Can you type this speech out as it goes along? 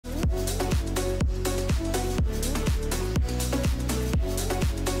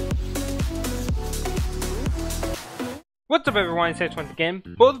What's up everyone, it's once again.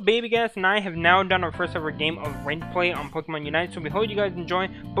 Both Baby Gas and I have now done our first ever game of ranked play on Pokemon Unite, so we hope you guys enjoy.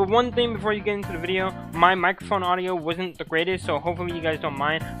 But one thing before you get into the video, my microphone audio wasn't the greatest, so hopefully you guys don't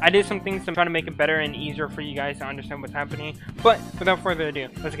mind. I did some things to try to make it better and easier for you guys to understand what's happening. But without further ado,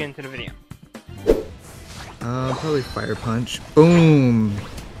 let's get into the video. Probably Fire Punch. Boom.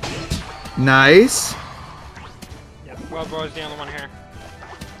 Nice. Yep, well bro's the only one here.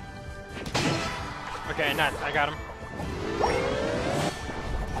 Okay, nice, I got him.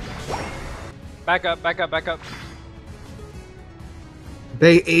 Back up, back up, back up.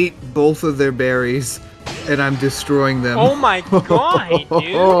 They ate both of their berries, and I'm destroying them. Oh my god,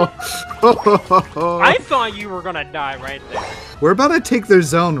 dude! I thought you were gonna die right there. We're about to take their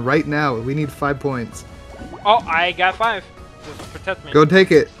zone right now. We need 5 points. Oh, I got 5. Just protect me. Go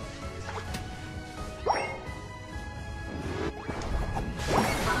take it.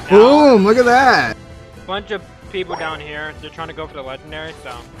 Now, Boom! Look at that. bunch of people down here. They're trying to go for the legendary,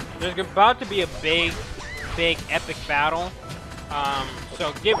 so there's about to be a big epic battle.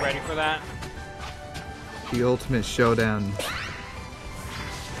 So get ready for that. The ultimate showdown.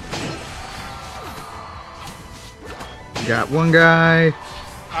 Got one guy.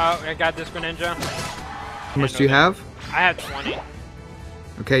 Oh, I got this Greninja. How much do you have? I have 20.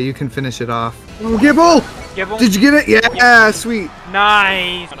 Okay, you can finish it off. Oh, Gibble! Gibble? Did you get it? Yeah, sweet.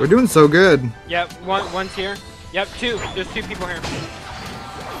 Nice. We're doing so good. Yep, one's here. Yep, 2. There's 2 people here.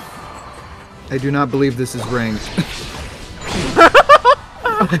 I do not believe this is ranked.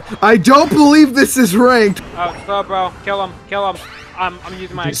 I don't believe this is ranked. Oh, slow, bro. Kill him. Kill him. I'm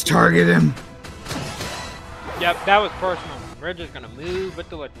using my. Just target him. Yep, that was personal. We're just gonna move with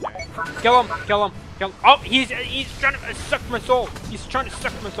the legendary. Kill him. Kill him. Kill him. Oh, he's trying to suck my soul. He's trying to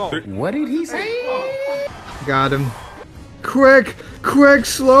suck my soul. What did he say? Got him. Quick, quick,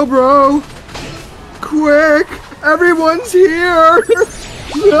 slow, bro. Quick, everyone's here.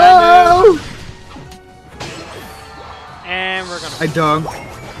 No. And we're gonna. I dunked.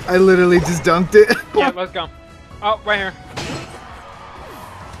 I literally just dunked it. Yeah, let's go. Oh, right here.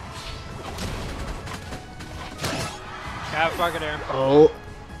 Yeah, fuck it here. Oh.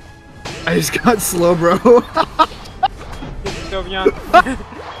 I just got slow, bro. Sylveon.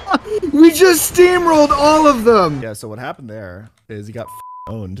 We just steamrolled all of them. Yeah, so what happened there is he got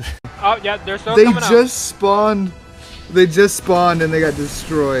owned. Oh, yeah, they're still They coming out. just spawned. They just spawned and they got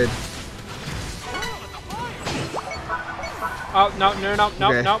destroyed. Oh, no, no, no, no,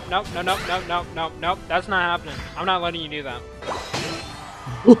 Okay. no, no, no, no, no, no, no, no. That's not happening. I'm not letting you do that.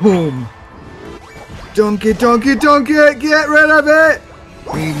 Boom. Dunk it, dunk it, dunk it. Get rid of it.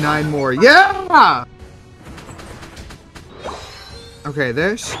 We need 9 more. Yeah. Okay,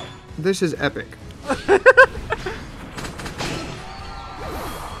 this is epic.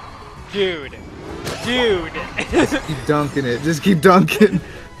 Dude. Keep dunking it. Just keep dunking.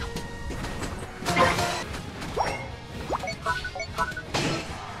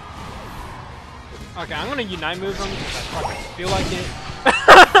 Okay, I'm gonna Unite move him because I fucking feel like it.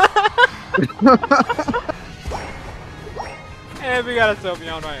 And we got a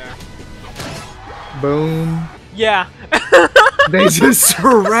Sylveon right here. Boom. Yeah. They just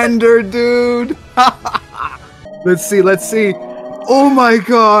surrendered, dude. Let's see, let's see. Oh my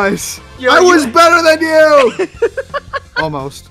gosh. Yo, I was you- better than you. Almost.